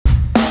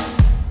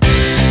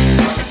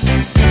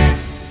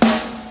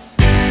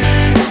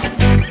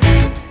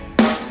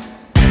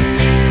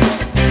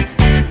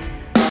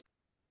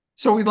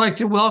So we'd like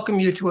to welcome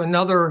you to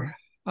another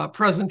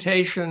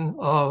presentation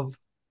of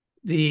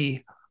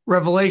the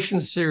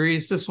Revelation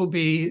series. This will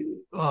be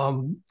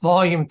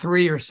volume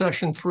 3 or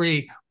session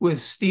 3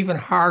 with Stephen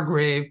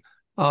Hargrave,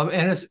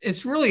 and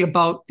it's really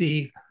about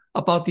the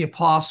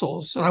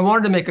apostles. And I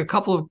wanted to make a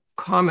couple of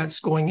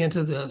comments going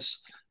into this.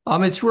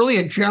 It's really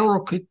a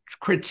general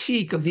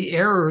critique of the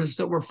errors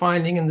that we're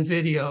finding in the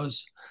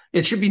videos.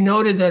 It should be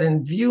noted that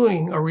in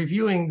viewing or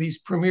reviewing these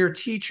premier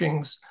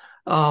teachings,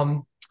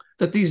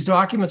 that these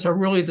documents are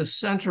really the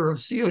center of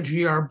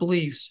COGR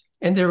beliefs,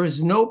 and there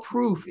is no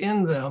proof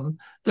in them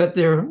that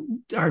there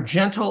are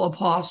Gentile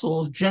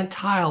apostles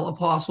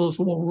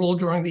who will rule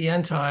during the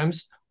end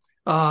times.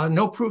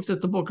 No proof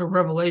that the book of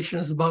Revelation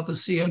is about the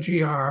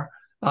COGR.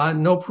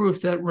 No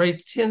proof that Ray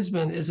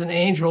Tinsman is an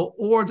angel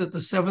or that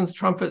the seventh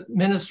trumpet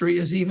ministry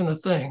is even a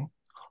thing.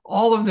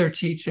 All of their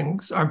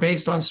teachings are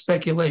based on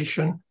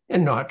speculation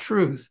and not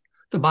truth.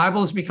 The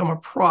Bible has become a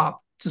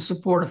prop to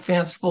support a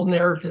fanciful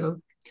narrative.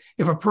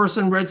 If a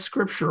person read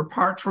scripture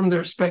apart from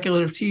their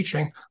speculative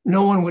teaching,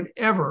 no one would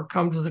ever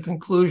come to the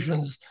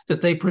conclusions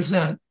that they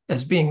present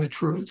as being the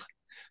truth.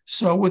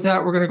 So with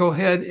that, we're going to go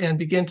ahead and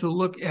begin to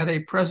look at a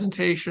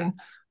presentation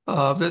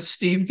that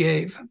Steve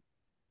gave.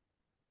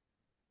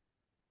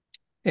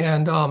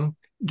 And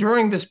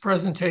during this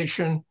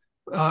presentation,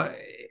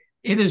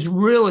 it is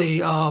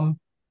really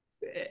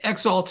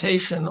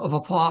exaltation of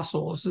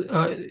apostles.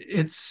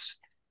 It's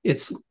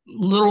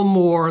little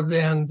more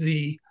than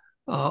the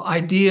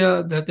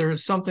idea that there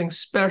is something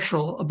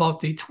special about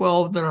the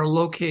 12 that are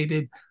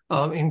located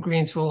in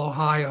Greensville,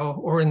 Ohio,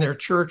 or in their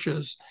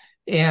churches.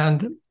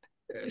 And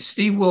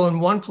Steve will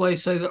in one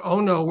place say that, oh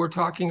no, we're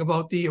talking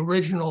about the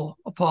original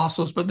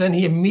apostles, but then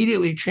he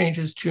immediately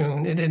changes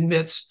tune and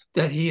admits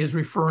that he is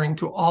referring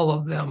to all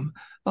of them,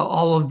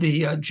 all of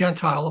the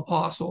Gentile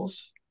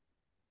apostles.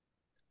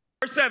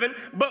 Verse 7,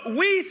 but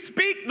we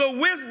speak the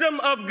wisdom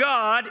of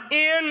God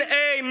in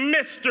a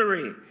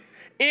mystery,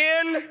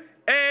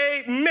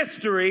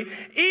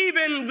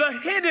 even the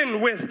hidden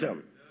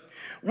wisdom,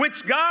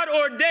 which God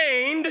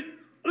ordained,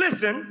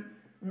 listen,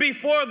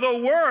 before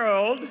the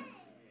world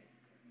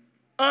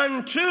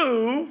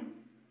unto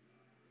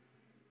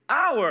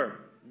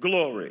our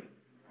glory.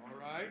 All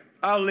right.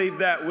 I'll leave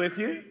that with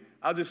you.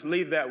 I'll just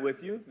leave that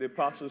with you. The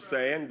apostles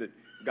saying that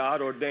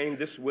God ordained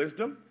this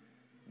wisdom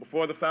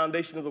before the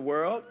foundation of the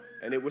world,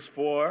 and it was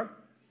for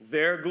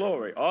their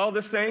glory. All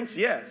the saints,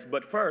 yes,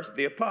 but first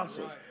the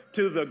apostles,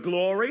 to the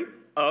glory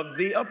of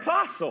the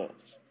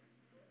apostles.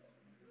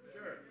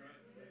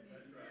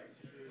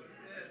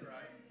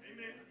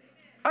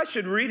 I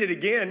should read it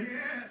again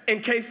in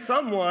case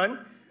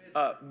someone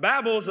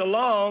babbles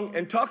along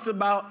and talks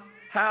about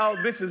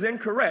how this is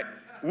incorrect.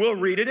 We'll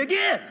read it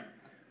again.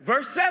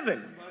 Verse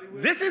 7.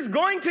 This is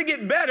going to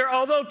get better,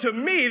 although to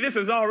me this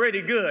is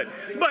already good.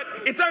 But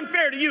it's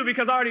unfair to you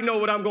because I already know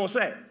what I'm going to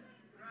say.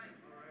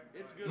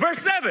 Verse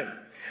 7.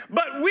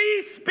 But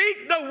we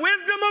speak the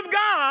wisdom of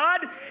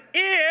God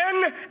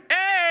in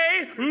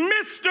a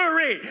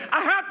mystery.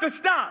 I have to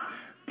stop.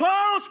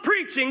 Paul's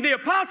preaching, the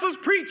apostles'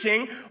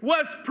 preaching,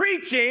 was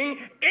preaching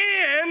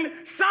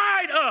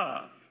inside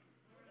of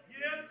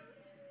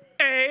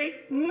a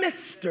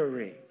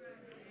mystery.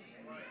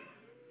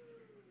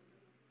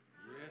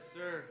 Yes,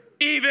 sir.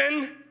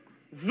 Even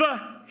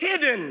the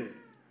hidden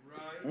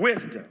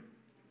wisdom,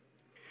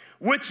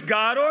 which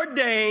God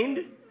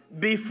ordained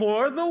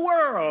before the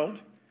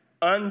world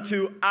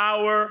unto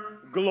our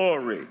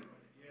glory.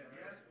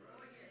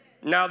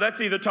 Now that's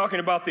either talking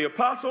about the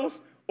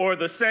apostles or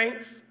the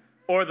saints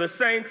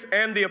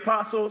and the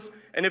apostles.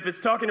 And if it's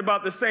talking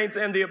about the saints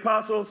and the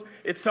apostles,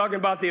 it's talking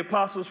about the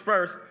apostles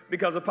first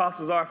because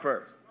apostles are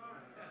first.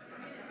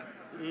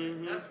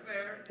 Mm-hmm. That's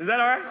fair. Is that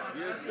all right?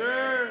 Yes,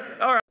 sir.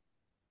 All right.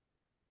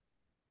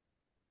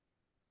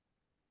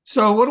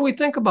 So what do we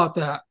think about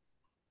that?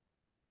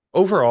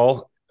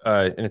 Overall,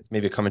 and it's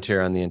maybe a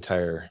commentary on the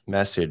entire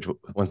message,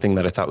 one thing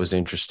that I thought was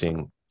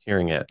interesting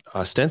hearing it,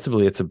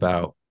 ostensibly it's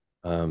about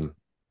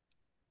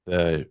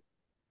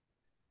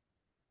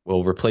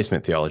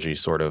replacement theology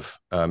sort of,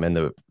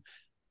 and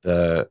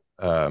the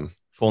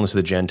fullness of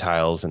the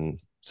Gentiles and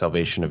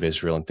salvation of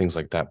Israel and things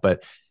like that.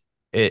 But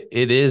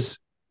it is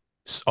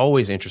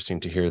always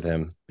interesting to hear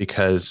them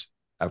because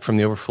from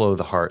the overflow of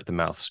the heart, the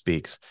mouth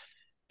speaks.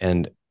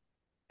 And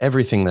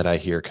everything that I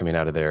hear coming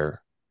out of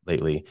there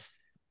lately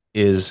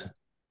is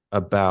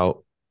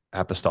about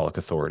apostolic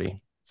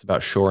authority. It's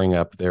about shoring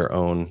up their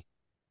own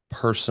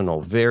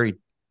personal,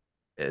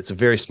 it's a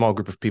very small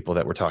group of people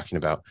that we're talking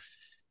about.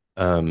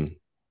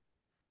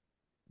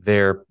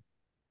 Their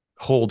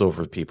hold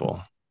over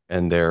people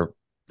and their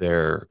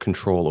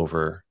control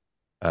over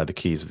the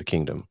keys of the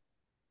kingdom.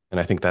 And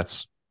I think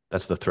that's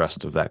the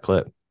thrust of that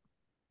clip.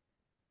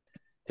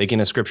 Taking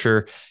a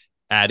scripture,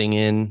 adding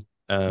in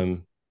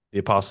the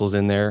apostles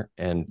in there,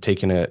 and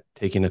taking a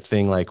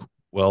thing like,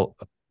 well,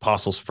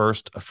 apostles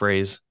first, a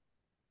phrase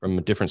from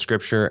a different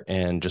scripture,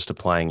 and just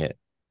applying it,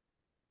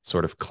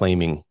 sort of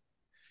claiming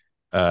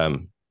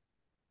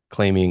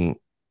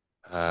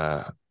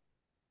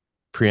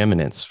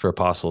preeminence for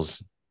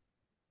apostles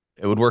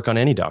it would work on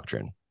any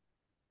doctrine,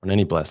 on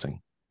any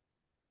blessing.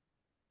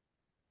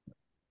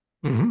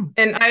 Mm-hmm.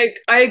 And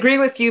I agree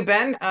with you,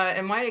 Ben.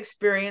 In my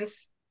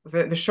experience,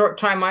 the short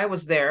time I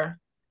was there,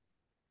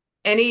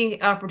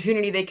 any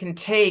opportunity they can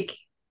take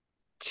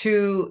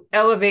to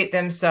elevate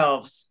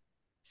themselves,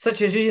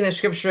 such as using the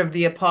scripture of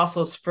the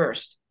apostles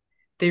first,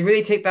 they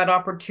really take that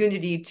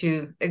opportunity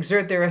to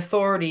exert their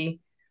authority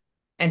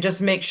and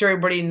just make sure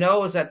everybody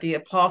knows that the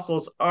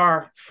apostles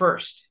are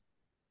first.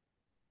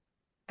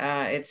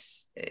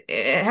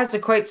 It has a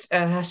quite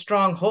a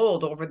strong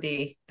hold over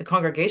the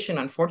congregation,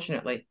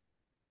 unfortunately.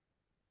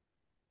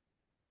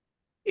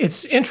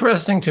 It's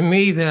interesting to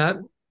me that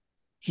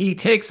he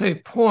takes a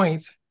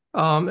point,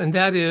 and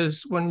that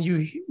is when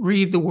you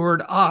read the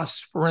word us,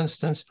 for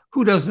instance,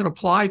 who does it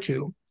apply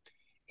to?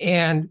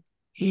 And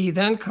he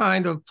then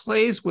kind of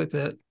plays with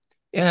it,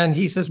 and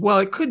he says, well,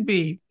 it could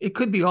be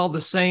all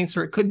the saints,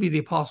 or it could be the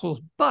apostles,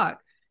 but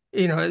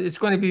it's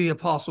going to be the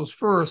apostles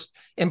first.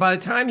 And by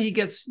the time he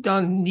gets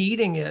done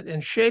kneading it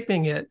and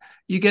shaping it,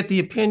 you get the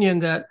opinion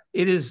that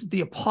it is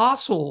the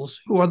apostles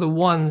who are the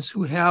ones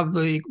who have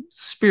the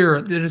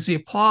Spirit. It is the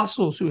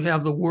apostles who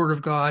have the Word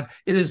of God.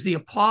 It is the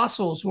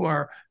apostles who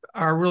are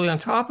really on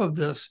top of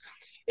this.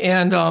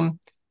 And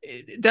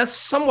that's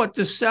somewhat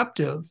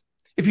deceptive.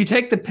 If you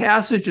take the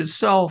passage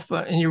itself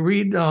and you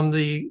read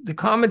the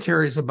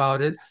commentaries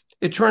about it,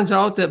 it turns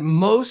out that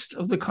most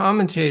of the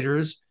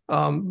commentators,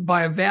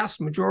 by a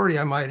vast majority,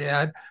 I might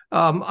add,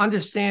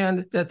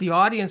 understand that the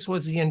audience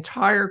was the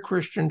entire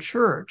Christian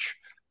church,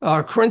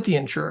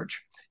 Corinthian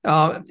church.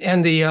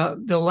 And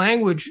the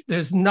language,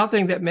 there's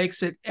nothing that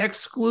makes it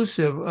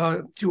exclusive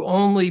to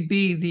only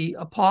be the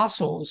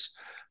apostles.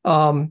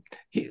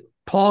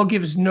 Paul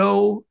gives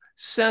no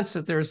sense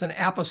that there's an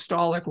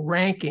apostolic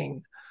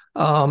ranking.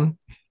 And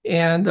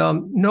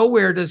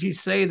nowhere does he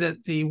say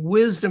that the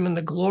wisdom and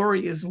the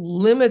glory is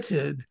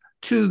limited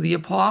to the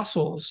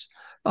apostles.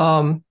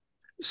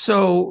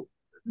 So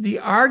the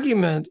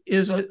argument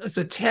is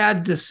a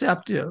tad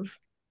deceptive.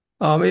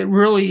 It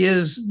really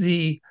is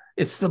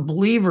it's the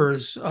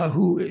believers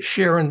who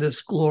share in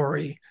this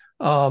glory.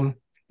 And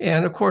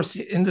of course,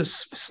 in this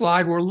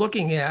slide we're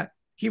looking at,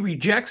 he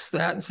rejects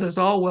that and says,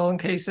 oh, well, in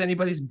case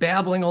anybody's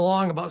babbling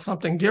along about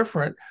something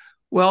different.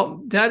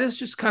 Well, that is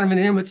just kind of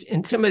an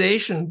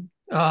intimidation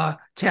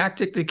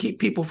tactic to keep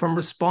people from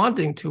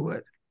responding to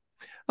it.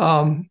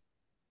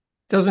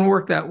 Doesn't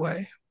work that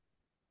way.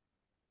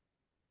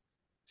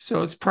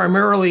 So it's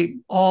primarily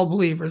all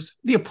believers.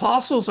 The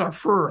apostles are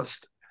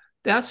first.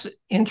 That's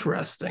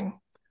interesting.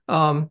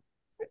 What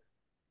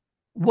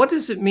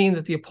does it mean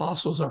that the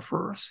apostles are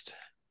first?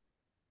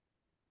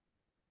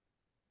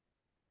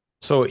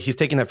 So he's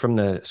taking that from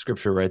the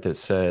scripture, right, that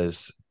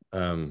says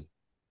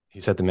he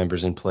set the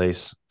members in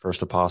place,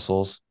 first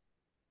apostles.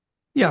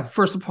 Yeah,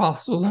 first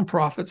apostles and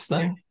prophets,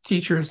 then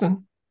teachers.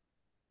 And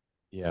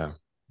yeah.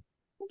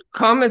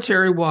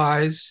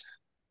 Commentary-wise,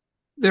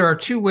 there are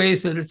two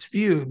ways that it's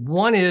viewed.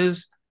 One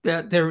is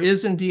that there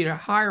is indeed a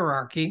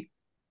hierarchy,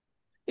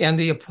 and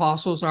the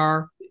apostles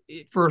are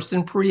first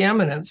in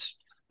preeminence.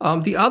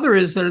 The other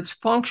is that it's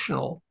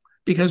functional,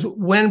 because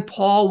when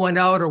Paul went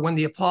out, or when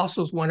the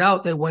apostles went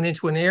out, they went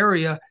into an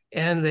area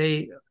and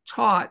they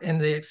taught and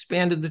they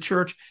expanded the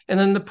church, and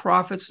then the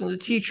prophets and the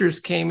teachers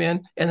came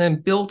in and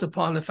then built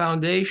upon the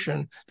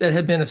foundation that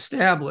had been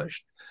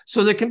established.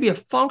 So there can be a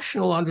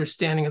functional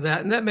understanding of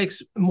that, and that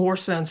makes more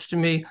sense to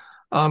me.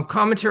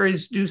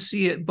 Commentaries do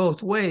see it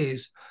both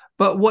ways,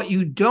 but what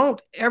you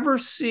don't ever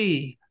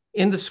see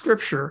in the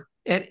scripture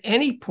at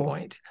any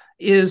point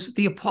is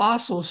the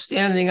apostles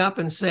standing up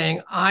and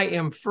saying, I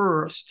am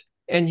first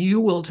and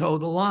you will toe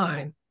the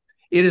line.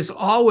 It is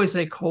always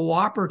a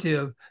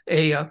cooperative,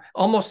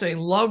 almost a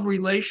love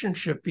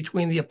relationship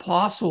between the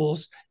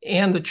apostles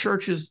and the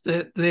churches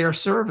that they are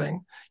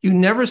serving. You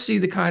never see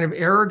the kind of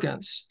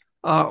arrogance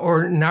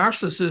or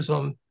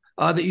narcissism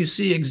that you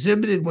see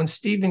exhibited when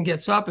Stephen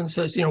gets up and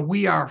says,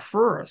 we are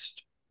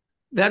first.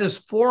 That is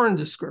foreign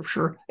to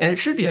scripture, and it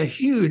should be a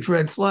huge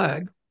red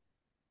flag.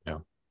 Yeah.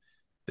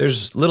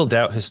 There's little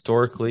doubt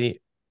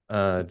historically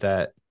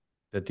that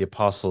the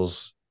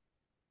apostles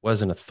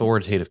was an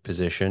authoritative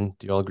position.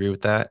 Do you all agree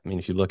with that? I mean,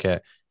 if you look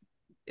at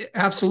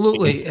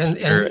absolutely,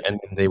 and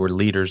they were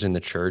leaders in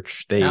the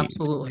church, they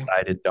absolutely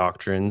decided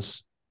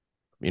doctrines.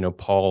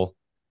 Paul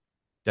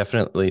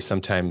definitely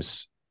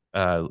sometimes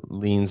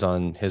leans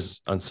on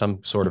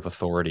some sort of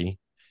authority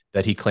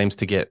that he claims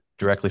to get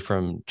directly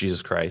from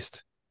Jesus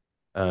Christ,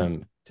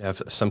 to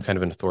have some kind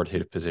of an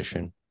authoritative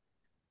position.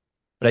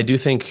 But I do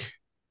think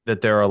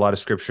that there are a lot of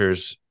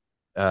scriptures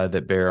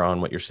that bear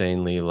on what you're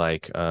saying, Lee,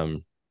 like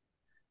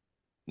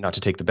not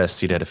to take the best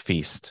seat at a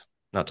feast,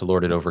 not to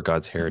lord it over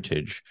God's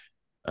heritage.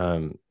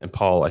 And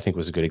Paul, I think,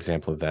 was a good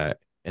example of that.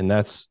 And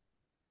that's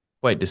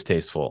quite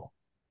distasteful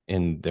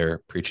in their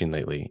preaching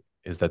lately,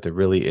 is that there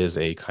really is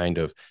a kind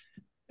of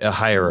a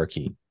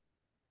hierarchy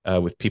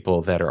with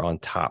people that are on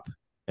top.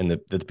 And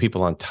the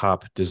people on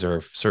top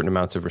deserve certain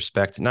amounts of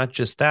respect. Not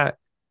just that,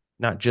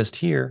 not just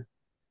here,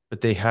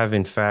 but they have,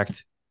 in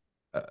fact,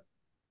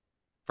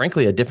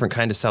 frankly, a different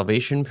kind of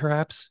salvation,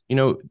 perhaps.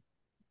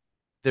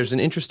 there's an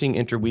interesting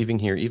interweaving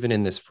here, even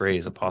in this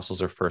phrase,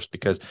 apostles are first,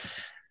 because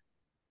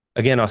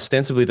again,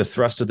 ostensibly the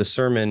thrust of the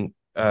sermon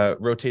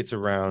rotates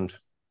around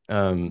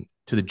to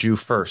the Jew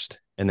first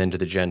and then to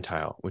the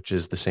Gentile, which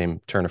is the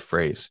same turn of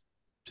phrase,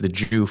 to the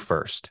Jew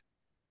first.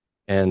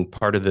 And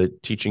part of the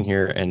teaching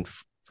here and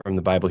from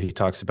the Bible, he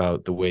talks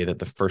about the way that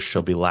the first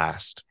shall be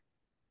last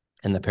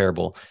in the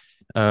parable.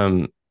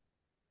 And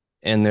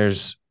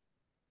that's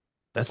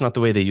not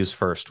the way they use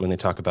first when they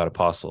talk about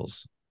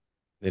apostles.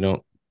 I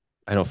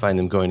don't find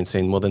them going and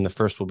saying, well, then the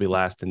first will be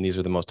last, and these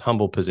are the most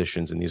humble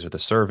positions, and these are the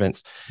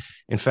servants.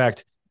 In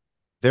fact,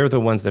 they're the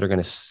ones that are going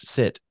to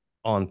sit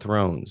on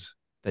thrones,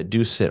 that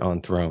do sit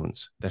on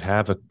thrones, that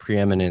have a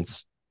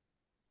preeminence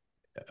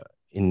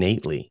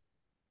innately,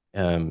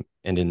 and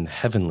in the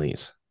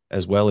heavenlies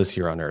as well as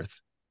here on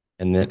earth,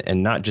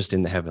 and not just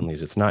in the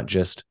heavenlies. It's not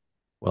just,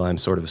 well, I'm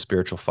sort of a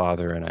spiritual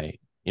father, and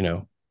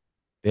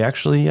they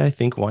actually, I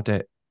think, want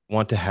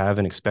to have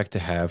and expect to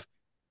have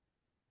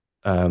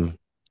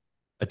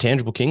a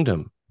tangible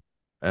kingdom,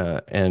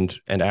 and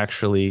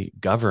actually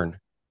govern,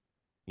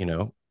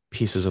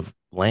 pieces of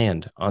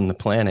land on the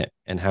planet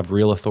and have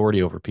real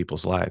authority over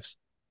people's lives.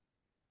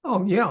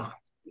 Oh, yeah,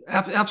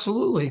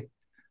 absolutely.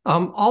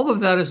 All of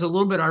that is a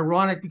little bit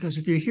ironic because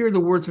if you hear the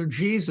words of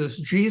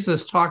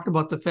Jesus talked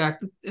about the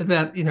fact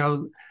that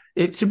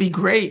to be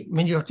great, I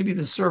mean, you have to be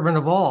the servant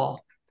of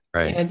all.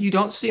 Right. And you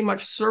don't see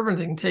much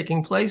servanting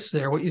taking place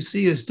there. What you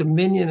see is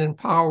dominion and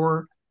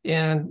power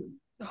and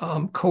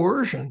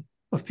coercion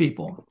of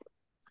people.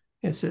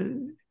 It's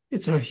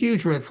a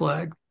huge red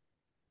flag.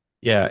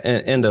 Yeah,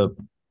 and a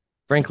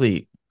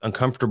frankly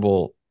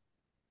uncomfortable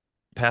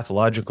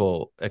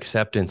pathological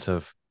acceptance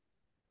of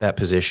that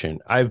position.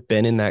 I've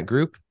been in that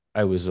group.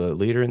 I was a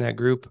leader in that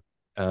group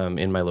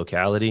in my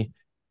locality.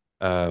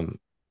 I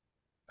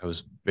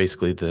was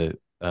basically the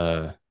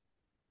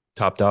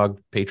top dog,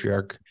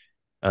 patriarch,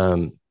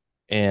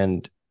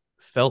 and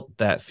felt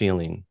that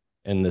feeling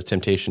and the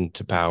temptation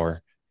to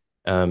power,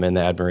 and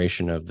the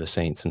admiration of the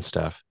saints and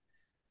stuff.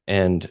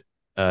 And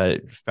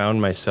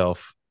found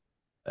myself,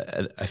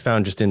 I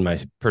found just in my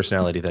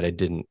personality that I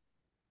didn't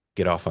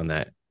get off on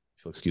that,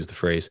 if you'll excuse the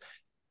phrase.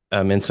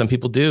 And some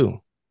people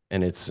do.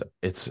 And it's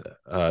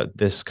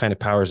this kind of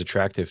power is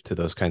attractive to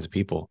those kinds of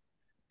people,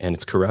 and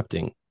it's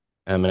corrupting.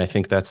 And I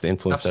think that's the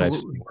influence Absolutely. that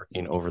I've seen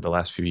working over the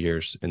last few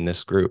years in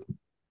this group.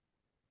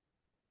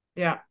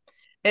 Yeah.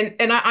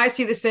 And I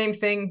see the same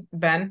thing,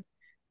 Ben.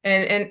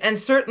 And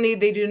certainly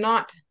they do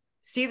not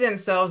see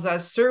themselves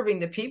as serving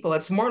the people.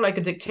 It's more like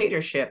a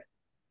dictatorship.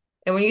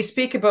 And when you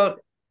speak about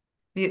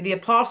the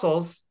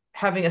apostles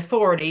having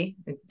authority,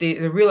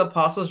 the real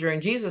apostles during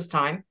Jesus'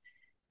 time,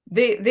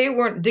 they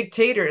weren't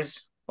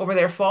dictators over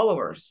their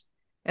followers.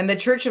 And the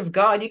Church of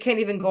God, you can't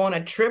even go on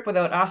a trip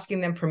without asking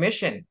them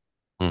permission.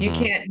 Mm-hmm. You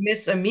can't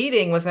miss a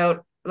meeting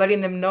without letting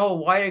them know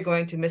why you're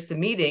going to miss the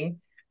meeting,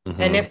 Mm-hmm.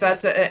 and if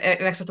that's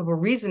an acceptable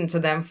reason to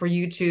them for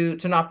you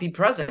to not be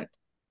present.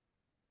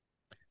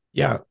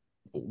 Yeah.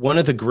 One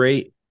of the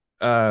great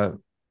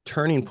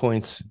turning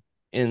points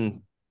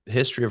in the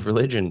history of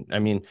religion, I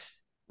mean,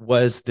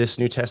 was this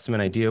New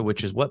Testament idea,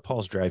 which is what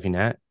Paul's driving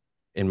at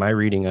in my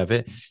reading of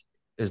it,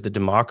 is the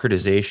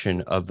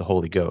democratization of the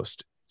Holy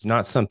Ghost. It's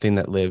not something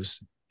that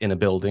lives in a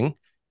building,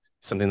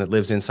 something that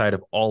lives inside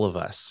of all of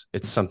us.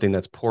 It's something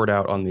that's poured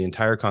out on the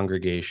entire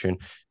congregation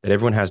that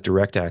everyone has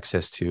direct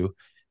access to,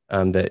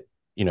 that,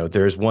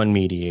 there's one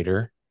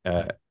mediator.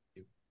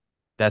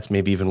 That's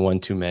maybe even one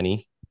too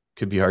many,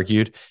 could be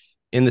argued,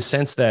 in the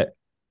sense that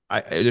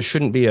there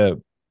shouldn't be a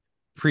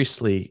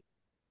priestly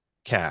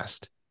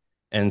caste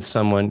and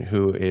someone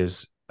who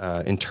is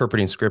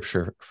interpreting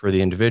scripture for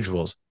the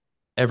individuals.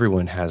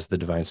 Everyone has the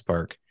divine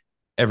spark.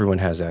 Everyone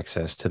has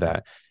access to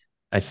that.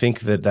 I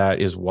think that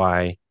is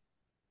why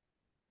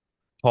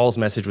Paul's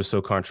message was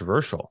so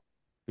controversial,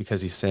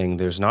 because he's saying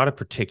there's not a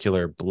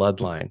particular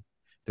bloodline.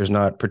 There's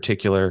not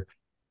particular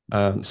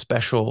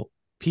special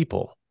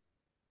people.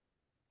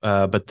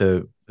 But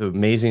the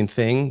amazing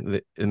thing,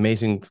 the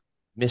amazing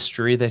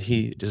mystery that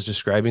he is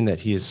describing, that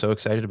he is so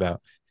excited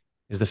about,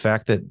 is the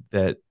fact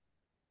that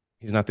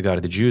he's not the God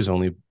of the Jews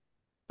only,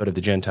 but of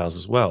the Gentiles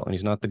as well. And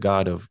he's not the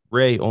God of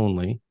Ray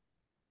only,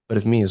 but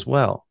of me as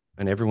well.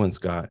 And everyone's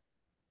got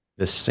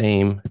the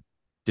same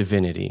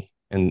divinity,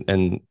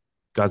 and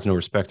God's no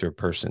respecter of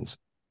persons.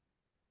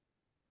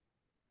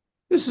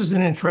 This is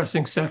an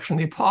interesting section.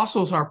 The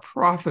apostles are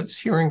prophets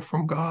hearing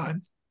from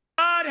God.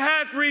 God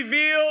hath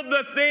revealed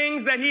the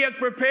things that he hath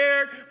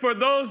prepared for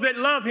those that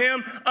love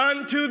him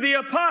unto the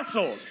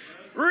apostles.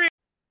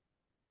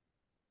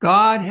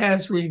 God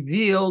has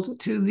revealed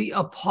to the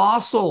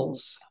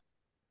apostles.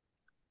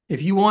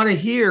 If you want to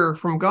hear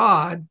from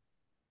God,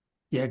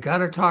 you got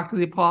to talk to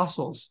the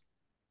apostles.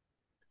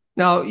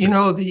 Now,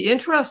 the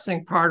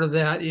interesting part of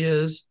that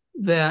is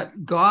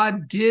that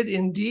God did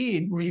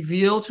indeed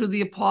reveal to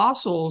the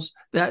apostles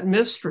that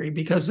mystery,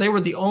 because they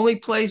were the only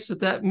place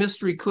that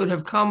mystery could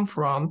have come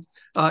from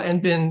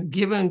and been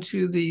given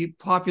to the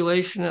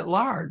population at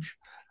large,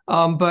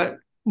 but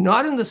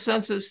not in the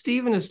sense that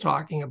Stephen is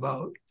talking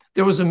about.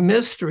 there was a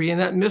mystery, and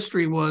that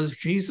mystery was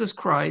Jesus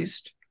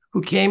Christ,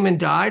 who came and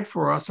died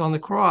for us on the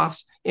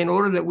cross in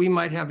order that we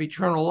might have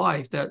eternal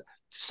life, that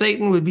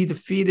Satan would be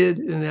defeated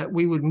and that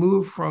we would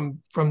move from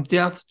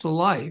death to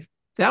life.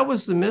 That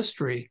was the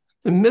mystery.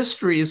 The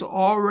mystery is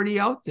already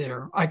out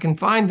there. I can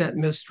find that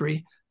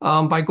mystery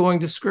by going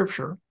to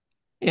Scripture,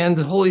 and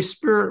the Holy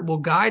Spirit will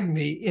guide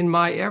me in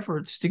my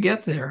efforts to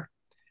get there.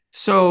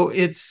 So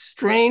it's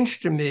strange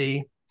to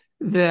me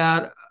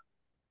that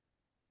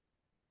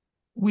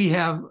we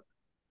have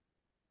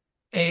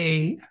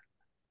that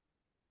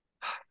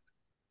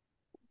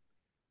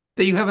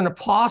you have an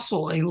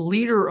apostle, a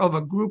leader of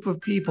a group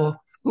of people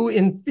who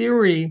in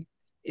theory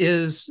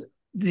is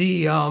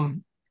the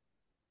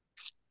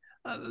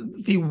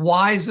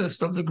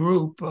wisest of the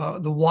group,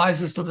 the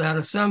wisest of that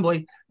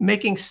assembly,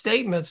 making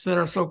statements that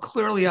are so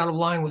clearly out of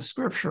line with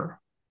Scripture.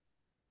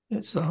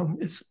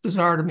 It's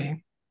bizarre to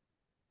me.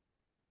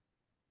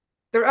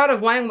 They're out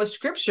of line with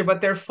Scripture,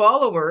 but their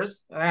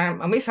followers,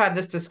 and we've had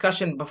this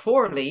discussion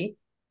before, Lee,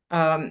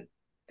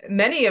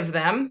 many of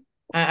them,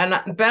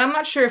 but I'm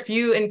not sure if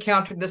you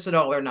encountered this at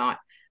all or not,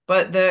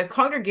 but the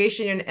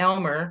congregation in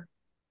Elmer,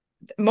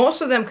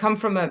 most of them come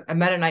from a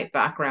Mennonite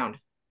background.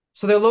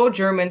 So they're Low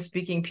German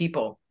speaking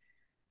people.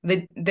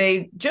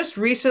 They just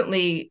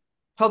recently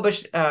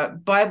published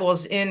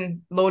Bibles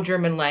in Low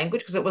German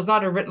language because it was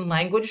not a written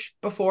language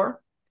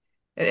before.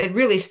 It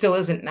really still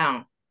isn't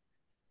now.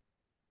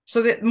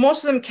 So that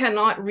most of them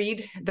cannot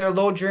read their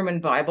Low German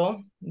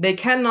Bible. They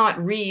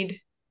cannot read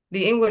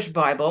the English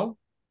Bible.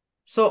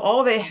 So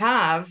all they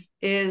have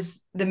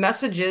is the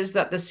messages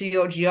that the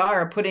COGI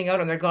are putting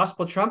out on their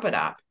Gospel Trumpet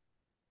app.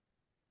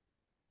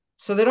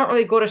 So they don't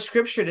really go to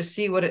Scripture to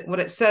see what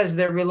it says.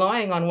 They're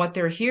relying on what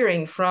they're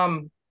hearing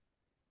from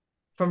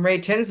Ray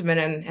Tinsman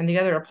and the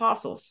other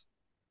apostles.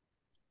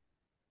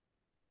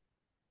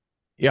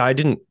 Yeah, I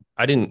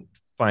didn't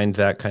find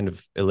that kind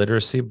of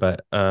illiteracy,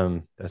 but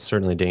that's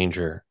certainly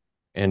danger.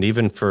 And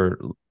even for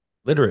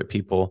literate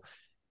people,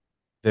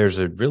 there's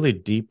a really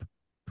deep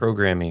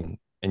programming,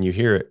 and you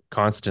hear it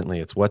constantly.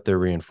 It's what they're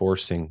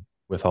reinforcing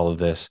with all of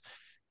this,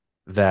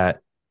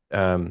 that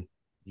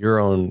your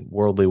own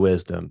worldly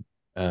wisdom,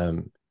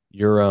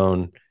 your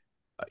own,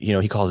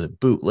 he calls it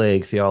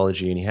bootleg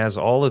theology, and he has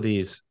all of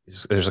these.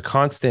 There's a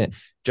constant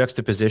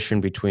juxtaposition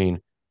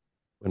between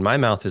when my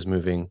mouth is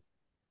moving,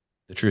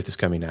 the truth is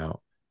coming out.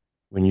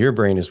 When your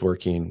brain is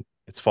working,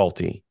 it's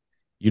faulty.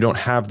 You don't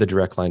have the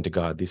direct line to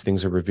God. These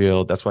things are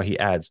revealed. That's why he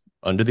adds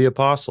under the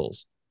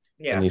apostles.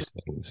 Yes. And these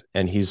things.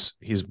 And he's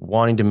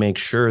wanting to make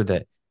sure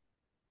that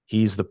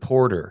he's the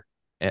porter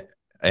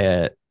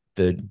at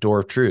the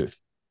door of truth,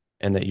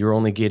 and that you're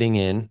only getting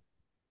in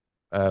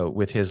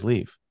with his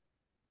leave.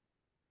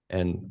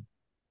 And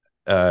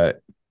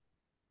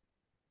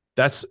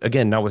that's,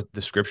 again, not what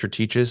the Scripture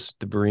teaches.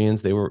 The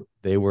Bereans,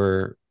 they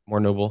were more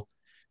noble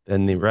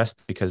than the rest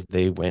because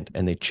they went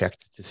and they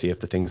checked to see if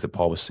the things that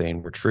Paul was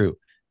saying were true.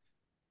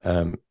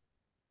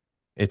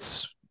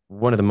 It's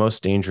one of the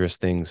most dangerous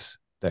things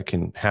that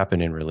can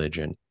happen in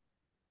religion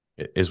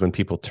is when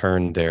people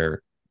turn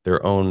their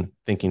own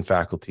thinking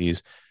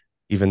faculties,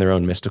 even their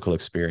own mystical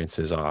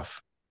experiences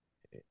off,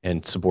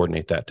 and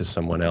subordinate that to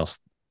someone else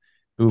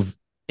who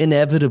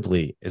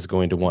inevitably is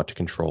going to want to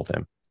control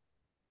them.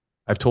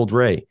 I've told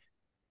Ray,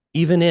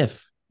 even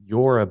if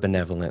you're a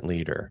benevolent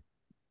leader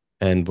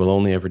and will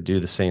only ever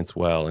do the saints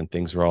well and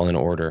things are all in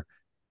order,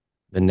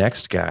 the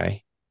next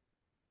guy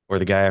or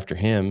the guy after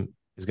him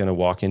is going to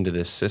walk into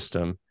this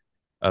system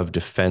of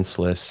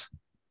defenseless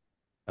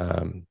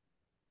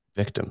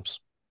victims.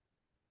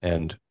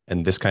 And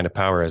this kind of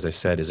power, as I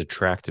said, is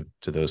attractive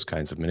to those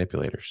kinds of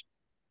manipulators.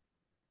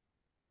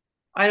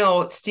 I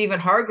know Stephen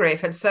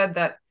Hargrave had said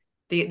that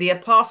the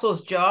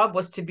apostles' job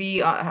was to be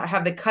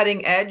have the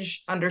cutting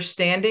edge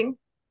understanding.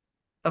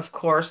 Of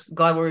course,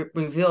 God will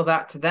reveal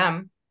that to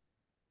them.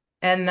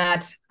 And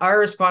that our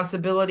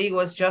responsibility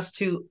was just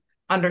to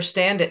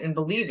understand it and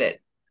believe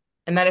it.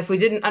 And that if we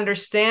didn't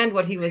understand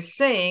what he was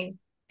saying,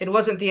 it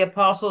wasn't the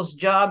apostles'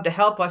 job to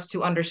help us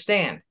to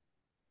understand.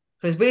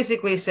 He was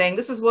basically saying,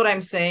 this is what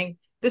I'm saying.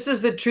 This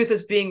is the truth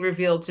that's being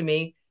revealed to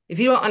me. If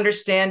you don't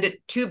understand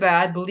it, too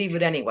bad, believe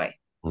it anyway.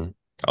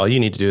 All you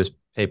need to do is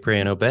pay, pray,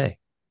 and obey.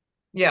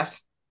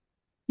 Yes.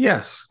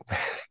 Yes.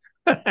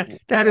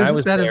 that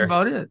is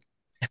about it.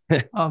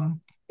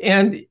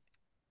 And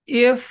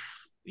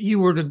if you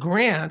were to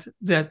grant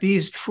that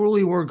these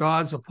truly were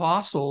God's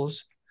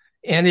apostles,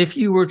 and if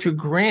you were to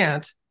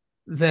grant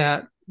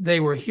that they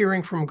were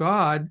hearing from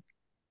God,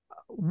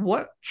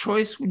 what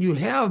choice would you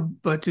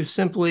have but to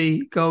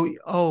simply go,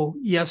 oh,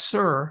 yes,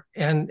 sir,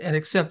 and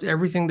accept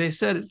everything they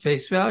said at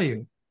face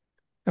value?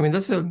 I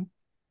mean,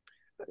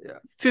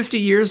 50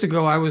 years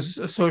ago, I was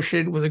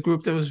associated with a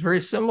group that was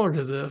very similar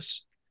to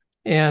this,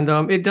 and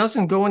it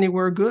doesn't go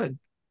anywhere good.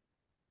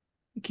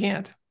 It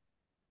can't.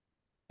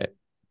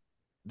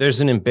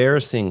 There's an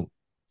embarrassing,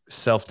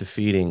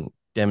 self-defeating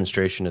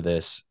demonstration of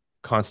this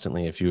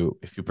constantly if you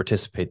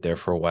participate there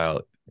for a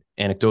while.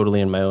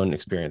 Anecdotally, in my own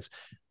experience,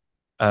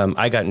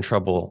 I got in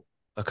trouble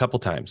a couple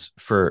times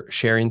for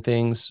sharing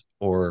things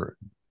or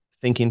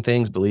thinking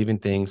things, believing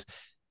things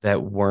that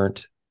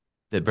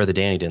Brother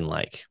Danny didn't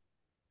like.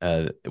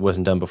 It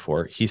wasn't done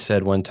before. He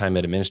said one time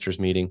at a ministers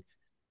meeting,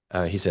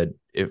 he said,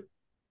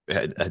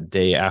 a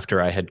day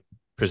after I had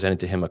presented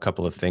to him a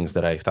couple of things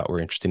that I thought were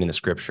interesting in the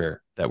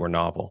scripture that were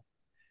novel.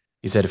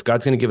 He said, if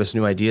God's going to give us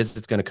new ideas,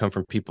 it's going to come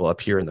from people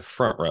up here in the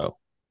front row.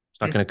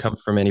 It's not going to come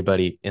from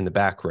anybody in the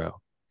back row.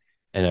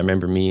 And I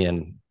remember me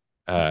and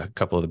a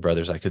couple of the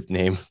brothers I could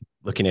name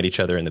looking at each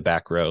other in the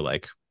back row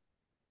like,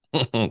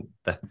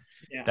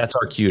 that's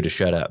our cue to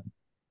shut up,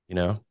 you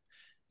know?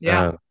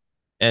 Yeah.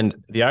 And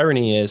the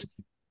irony is,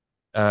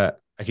 I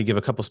could give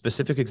a couple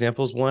specific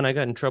examples. One, I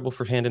got in trouble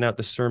for handing out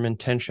the sermon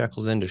 10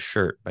 shekels into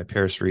shirt by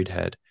Paris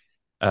Reedhead.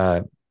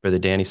 Brother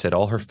Danny said,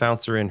 all her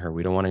founts are in her.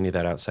 We don't want any of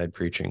that outside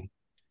preaching.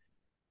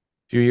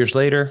 A few years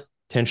later,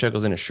 10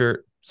 shekels in a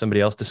shirt.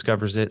 Somebody else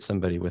discovers it,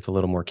 somebody with a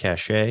little more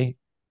cachet,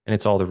 and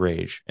it's all the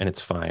rage and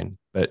it's fine.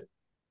 But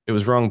it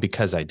was wrong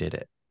because I did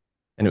it.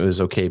 And it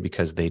was okay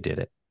because they did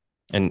it.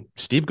 And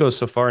Steve goes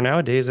so far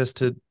nowadays as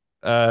to,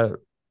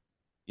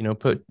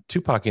 put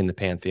Tupac in the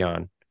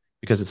pantheon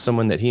because it's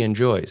someone that he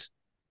enjoys.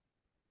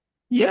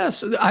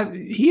 Yes, I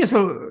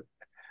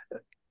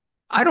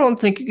don't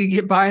think you could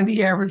get by in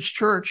the average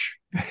church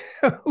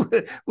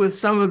with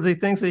some of the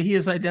things that he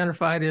has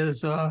identified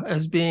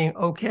as being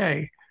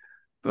okay.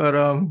 But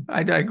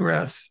I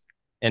digress.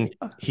 And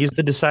he's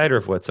the decider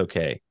of what's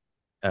okay.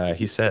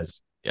 He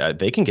says, yeah,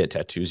 they can get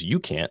tattoos. You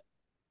can't.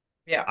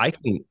 Yeah. I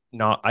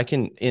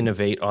can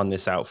innovate on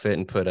this outfit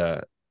and put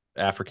a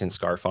African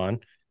scarf on.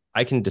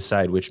 I can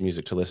decide which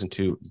music to listen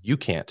to. You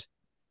can't,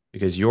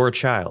 because you're a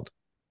child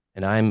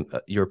and I'm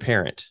your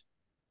parent.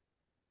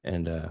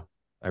 And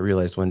I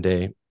realized one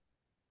day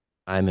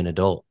I'm an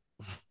adult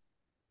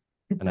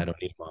and I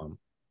don't need a mom.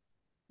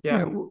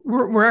 Yeah,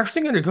 we're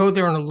actually going to go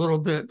there in a little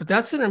bit, but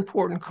that's an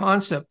important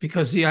concept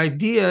because the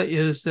idea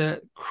is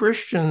that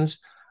Christians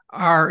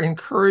are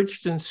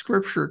encouraged in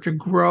Scripture to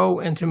grow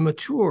and to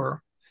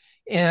mature.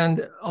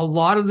 And a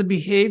lot of the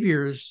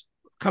behaviors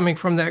coming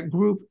from that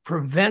group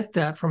prevent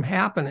that from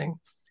happening.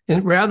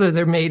 And rather,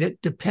 they're made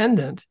it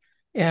dependent.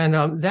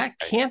 And that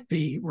can't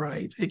be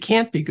right. It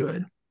can't be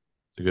good.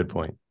 It's a good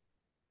point.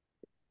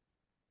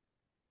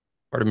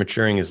 Part of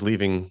maturing is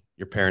leaving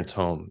your parents'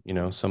 home.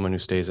 Someone who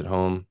stays at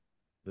home,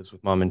 lives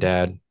with mom and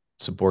dad,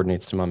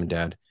 subordinates to mom and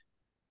dad,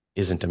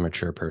 isn't a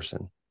mature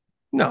person.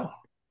 No.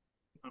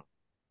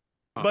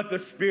 But the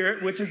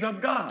Spirit which is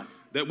of God.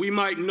 That we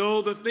might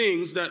know the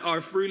things that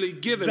are freely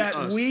given us.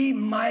 That we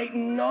might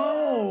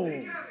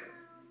know.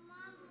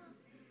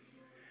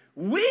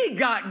 We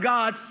got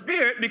God's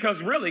Spirit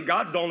because really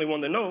God's the only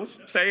one that knows.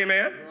 Say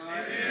amen.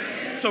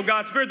 Amen. So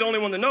God's Spirit the only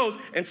one that knows.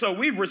 And so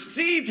we've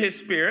received his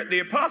Spirit, the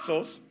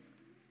apostles.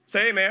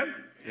 Say amen.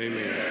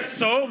 Amen.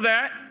 So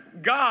that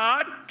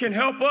God can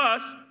help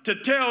us to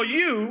tell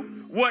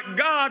you what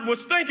God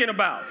was thinking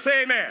about.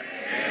 Say amen.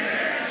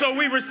 Amen. So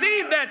we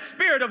receive that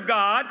Spirit of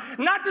God,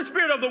 not the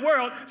spirit of the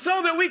world,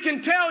 so that we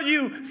can tell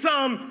you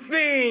some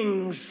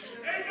things.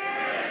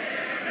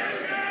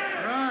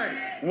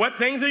 Right. What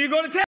things are you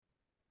going to tell?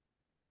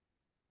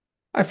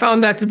 I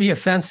found that to be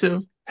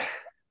offensive.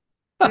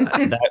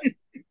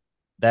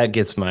 that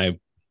gets my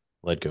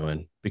blood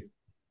going.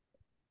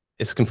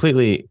 He's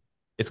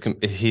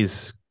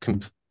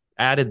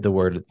added the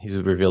word, he's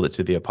revealed it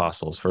to the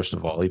apostles, first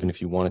of all, even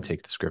if you want to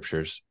take the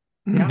scriptures.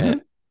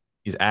 And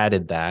he's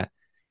added that.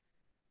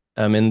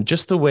 And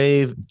just the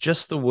way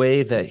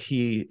that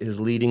he is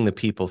leading the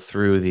people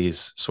through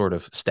these sort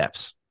of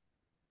steps.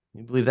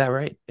 You believe that,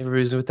 right?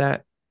 Everybody's with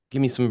that?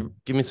 Give me some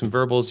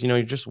verbals.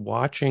 You're just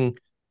watching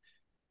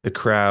the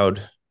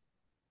crowd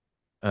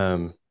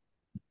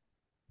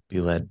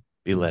be led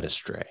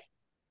astray.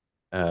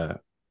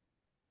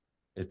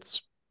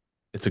 It's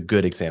a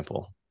good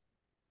example.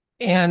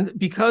 And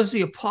because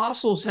the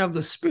apostles have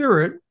the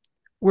Spirit,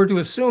 we're to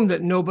assume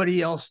that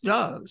nobody else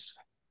does,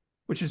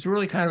 which is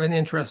really kind of an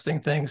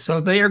interesting thing.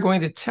 So they are going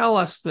to tell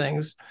us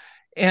things.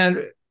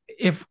 And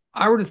if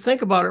I were to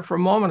think about it for a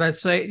moment, I'd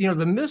say,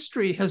 the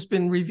mystery has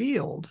been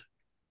revealed.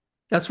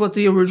 That's what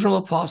the original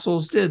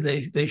apostles did.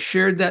 They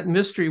shared that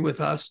mystery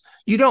with us.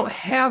 You don't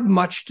have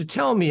much to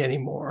tell me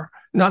anymore.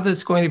 Not that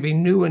it's going to be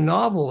new and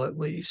novel, at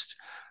least.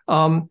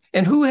 And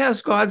who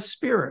has God's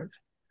Spirit?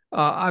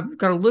 I've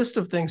got a list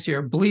of things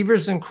here.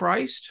 Believers in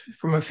Christ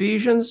from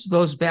Ephesians,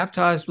 those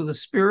baptized with the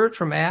Spirit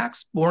from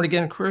Acts,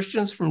 born-again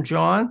Christians from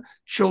John,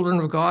 children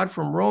of God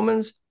from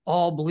Romans,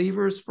 all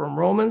believers from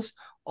Romans.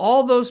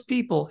 All those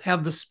people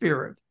have the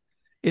Spirit.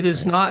 It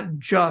is not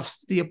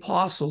just the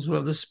apostles who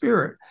have the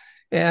Spirit.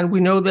 And we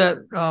know that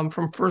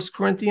from 1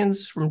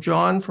 Corinthians, from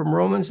John, from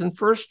Romans, and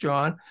 1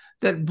 John,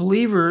 that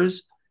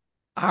believers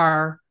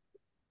are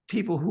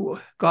people who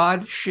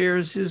God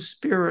shares his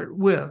Spirit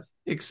with,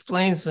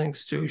 explains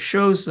things to,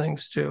 shows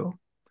things to.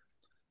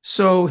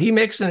 So he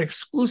makes an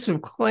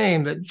exclusive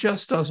claim that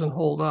just doesn't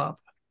hold up.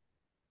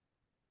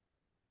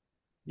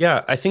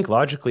 Yeah, I think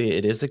logically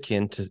it is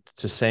akin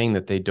to saying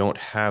that they don't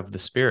have the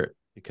Spirit,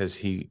 because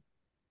he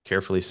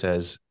carefully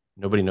says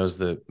nobody knows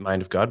the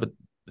mind of God but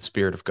the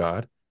Spirit of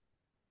God.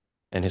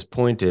 And his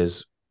point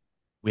is,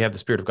 we have the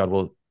Spirit of God.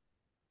 Well,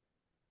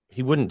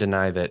 he wouldn't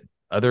deny that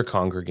other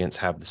congregants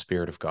have the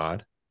Spirit of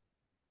God.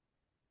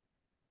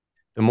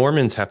 The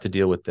Mormons have to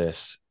deal with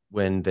this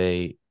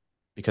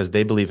because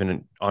they believe in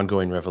an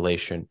ongoing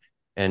revelation.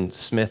 And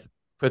Smith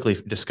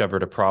quickly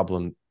discovered a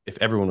problem. If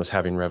everyone was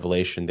having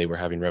revelation, they were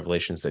having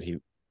revelations that he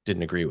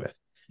didn't agree with.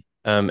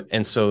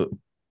 And so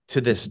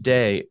to this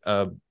day,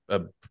 a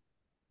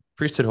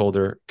priesthood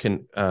holder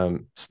can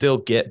still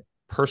get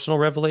personal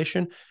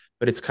revelation,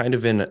 but it's kind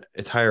of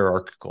it's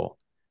hierarchical.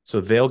 So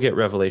they'll get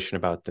revelation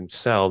about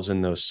themselves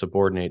and those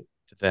subordinate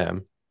to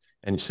them.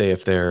 And say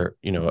if they're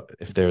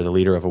the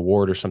leader of a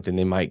ward or something,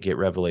 they might get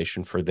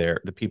revelation for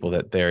the people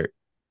that they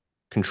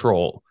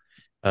control.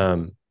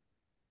 But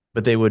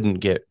they wouldn't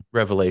get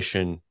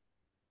revelation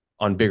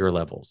on bigger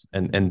levels.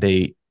 And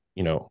they,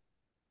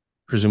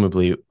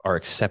 presumably are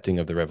accepting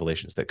of the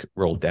revelations that could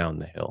roll down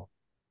the hill.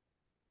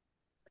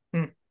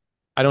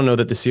 I don't know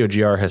that the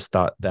COGR has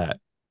thought that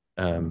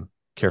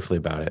carefully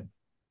about it,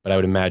 but I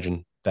would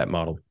imagine that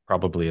model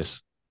probably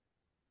is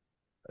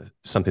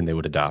something they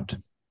would adopt.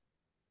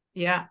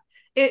 Yeah,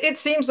 it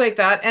seems like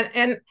that.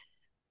 And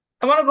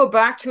I want to go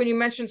back to when you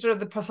mentioned sort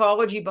of the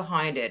pathology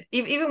behind it.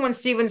 Even when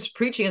Stephen's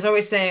preaching, is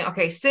always saying,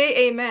 okay,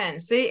 say amen,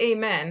 say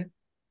amen.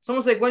 It's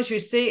almost like once you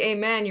say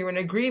amen, you're in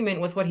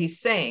agreement with what he's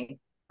saying,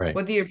 right?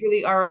 Whether you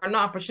really are or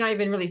not, but you're not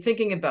even really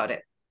thinking about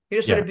it. You're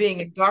just sort of being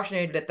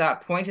indoctrinated at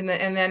that point and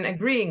then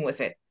agreeing with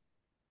it.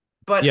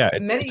 But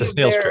it's a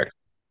sales trick.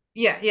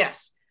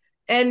 Yes.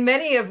 And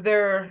many of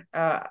their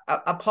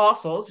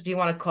apostles, if you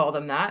want to call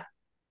them that,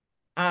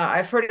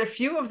 I've heard a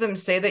few of them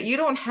say that you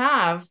don't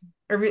have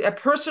a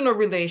personal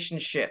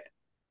relationship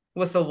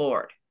with the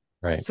Lord.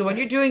 Right. So when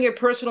you're doing your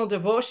personal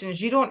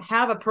devotions, you don't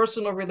have a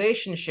personal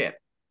relationship.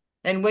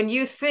 And when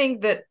you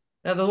think that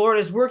the Lord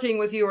is working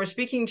with you or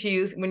speaking to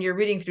you when you're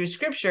reading through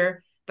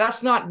scripture,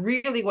 that's not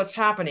really what's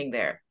happening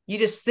there. You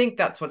just think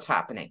that's what's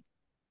happening.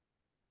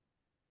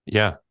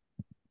 Yeah.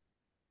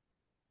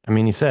 I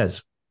mean, he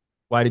says,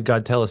 why did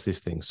God tell us these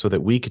things? So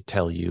that we could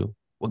tell you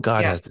what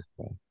God has to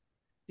say.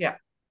 Yeah.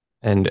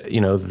 And,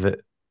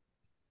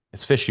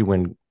 it's fishy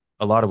when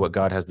a lot of what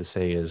God has to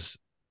say is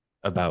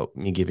about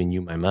me giving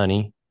you my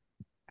money.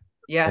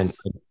 Yes.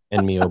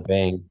 And me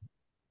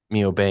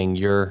obeying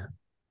your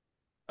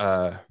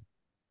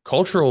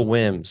cultural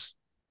whims,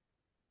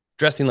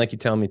 dressing like you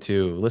tell me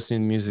to,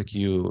 listening to music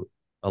you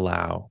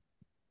allow.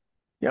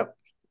 Yep.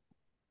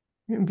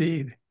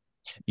 Indeed.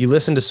 You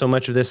listen to so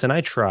much of this, and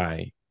I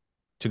try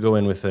to go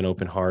in with an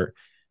open heart.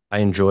 I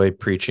enjoy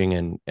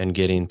preaching and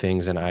getting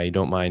things, and I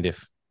don't mind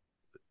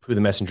who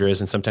the messenger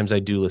is. And sometimes I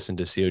do listen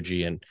to COG,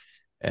 and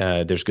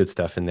there's good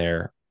stuff in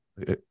there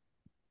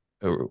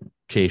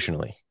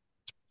occasionally.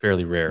 It's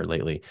fairly rare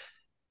lately.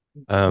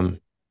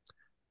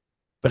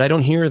 But I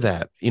don't hear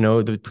that.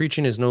 The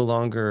preaching is no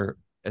longer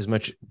as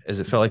much as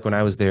it felt like when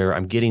I was there.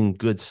 I'm getting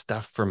good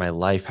stuff for my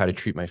life, how to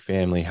treat my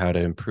family, how to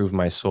improve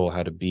my soul,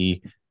 how to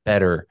be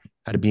better,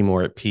 how to be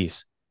more at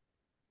peace.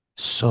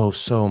 So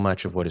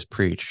much of what is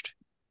preached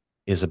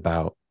is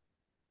about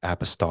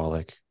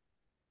apostolic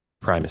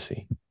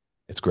primacy.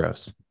 It's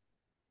gross.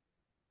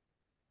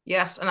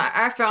 Yes, and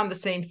I found the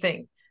same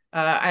thing.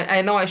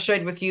 I know I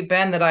shared with you,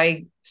 Ben, that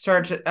I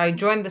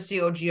joined the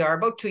COGR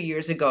about 2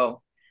 years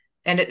ago.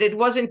 And it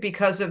wasn't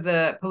because of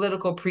the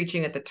political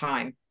preaching at the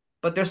time,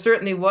 but there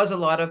certainly was a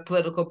lot of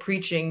political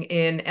preaching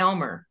in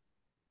Elmer.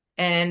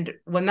 And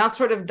when that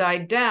sort of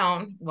died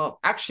down, well,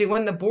 actually,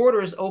 when the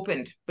borders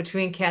opened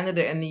between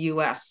Canada and the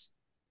US,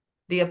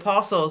 the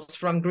apostles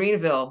from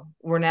Greenville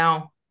were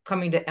now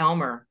coming to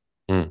Elmer.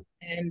 And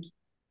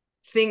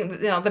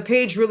the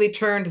page really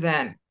turned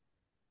then.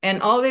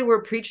 And all they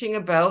were preaching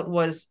about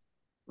was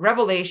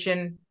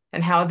revelation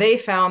and how they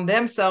found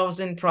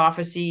themselves in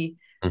prophecy,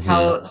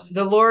 how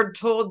the Lord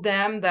told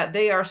them that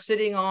they are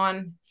sitting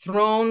on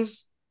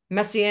thrones,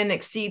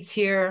 messianic seats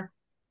here.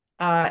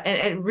 And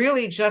it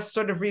really just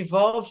sort of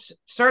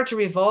started to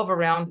revolve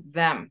around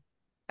them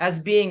as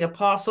being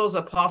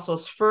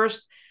apostles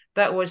first.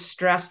 That was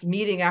stressed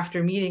meeting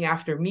after meeting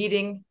after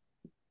meeting.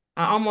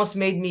 Almost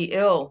made me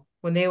ill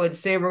when they would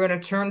say, we're going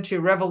to turn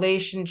to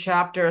Revelation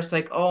chapter. It's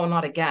like, oh,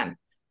 not again.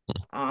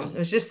 It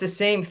was just the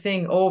same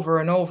thing over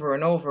and over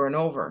and over and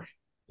over.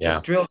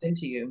 Just drilled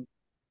into you.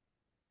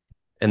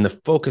 And the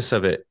focus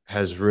of it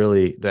has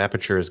really, the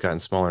aperture has gotten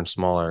smaller and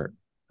smaller.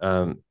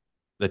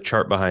 The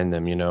chart behind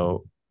them,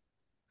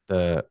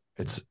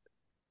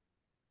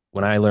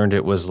 when I learned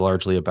it was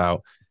largely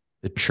about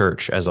the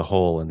church as a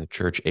whole and the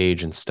church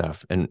age and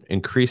stuff. And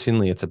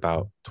increasingly it's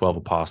about 12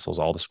 apostles.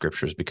 All the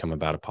scriptures become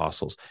about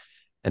apostles.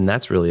 And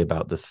that's really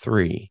about the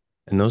three.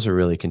 And those are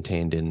really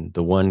contained in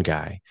the one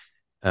guy.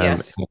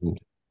 Yes. And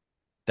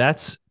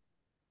that's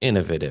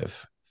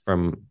innovative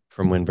from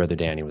when Brother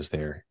Danny was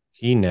there.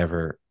 He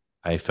never,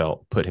 I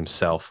felt, put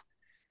himself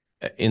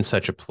in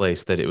such a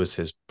place that it was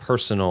his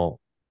personal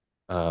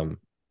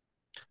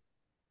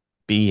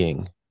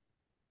being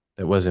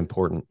that was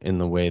important in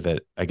the way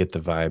that I get the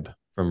vibe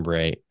from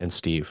Bray and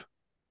Steve,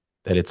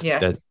 that it's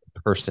that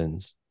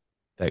persons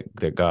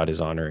that God is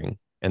honoring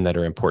and that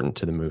are important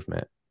to the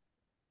movement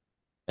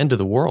and to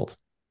the world.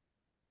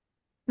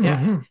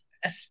 Mhm.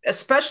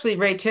 Especially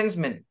Ray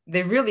Tinsman.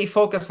 They really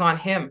focus on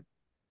him.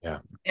 Yeah.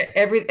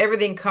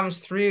 Everything comes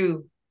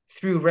through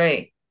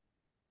Ray.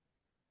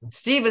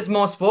 Steve is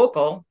most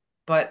vocal,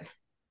 but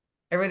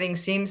everything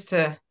seems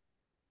to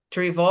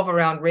revolve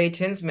around Ray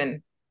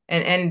Tinsman.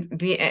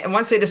 And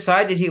once they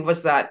decided he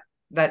was that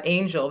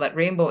angel, that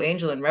rainbow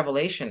angel in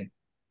Revelation,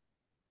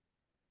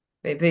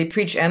 they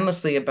preach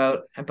endlessly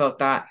about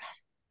that.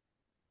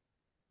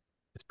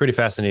 It's pretty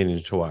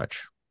fascinating to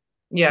watch.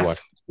 Yes. To watch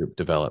this group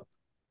develop.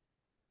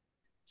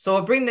 So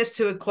I'll bring this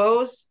to a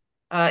close.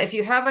 If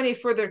you have any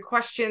further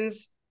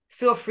questions,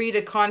 feel free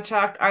to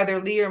contact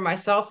either Lee or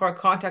myself. Our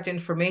contact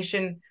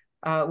information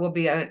will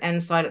be at an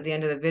end slide at the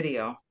end of the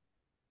video.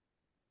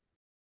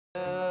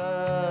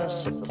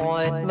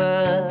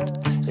 Disappointment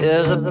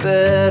is a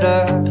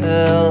bitter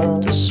pill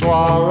to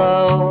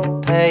swallow,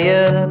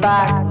 paying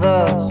back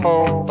the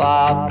hope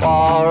I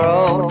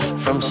borrowed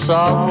from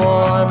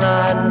someone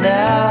I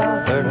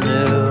never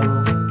knew.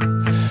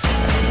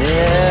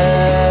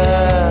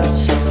 And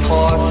it's a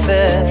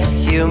forfeit,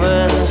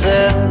 humans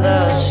in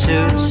the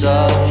suits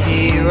of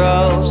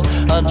heroes,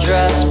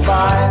 undressed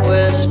by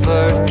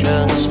whispered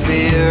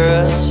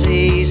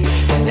conspiracies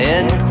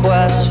in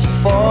quest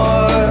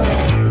for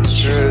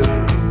truth.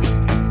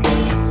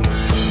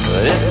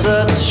 But if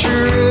the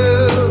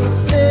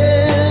truth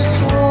is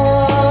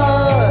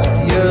what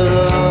you're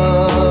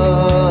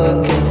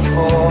looking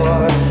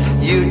for,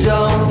 you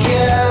don't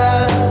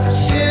get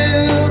to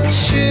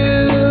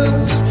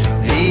choose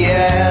the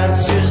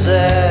answers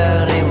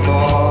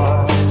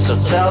anymore. So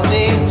tell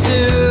me,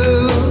 do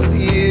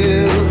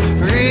you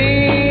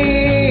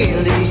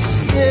really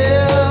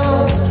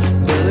still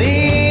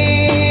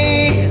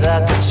believe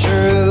that the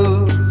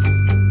truth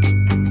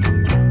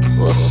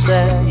will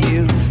set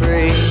you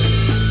free?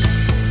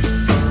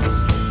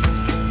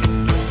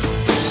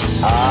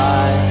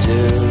 I do.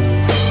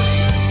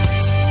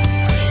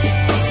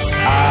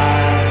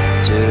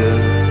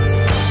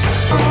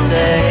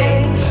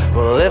 Someday,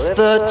 well, if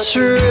the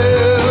truth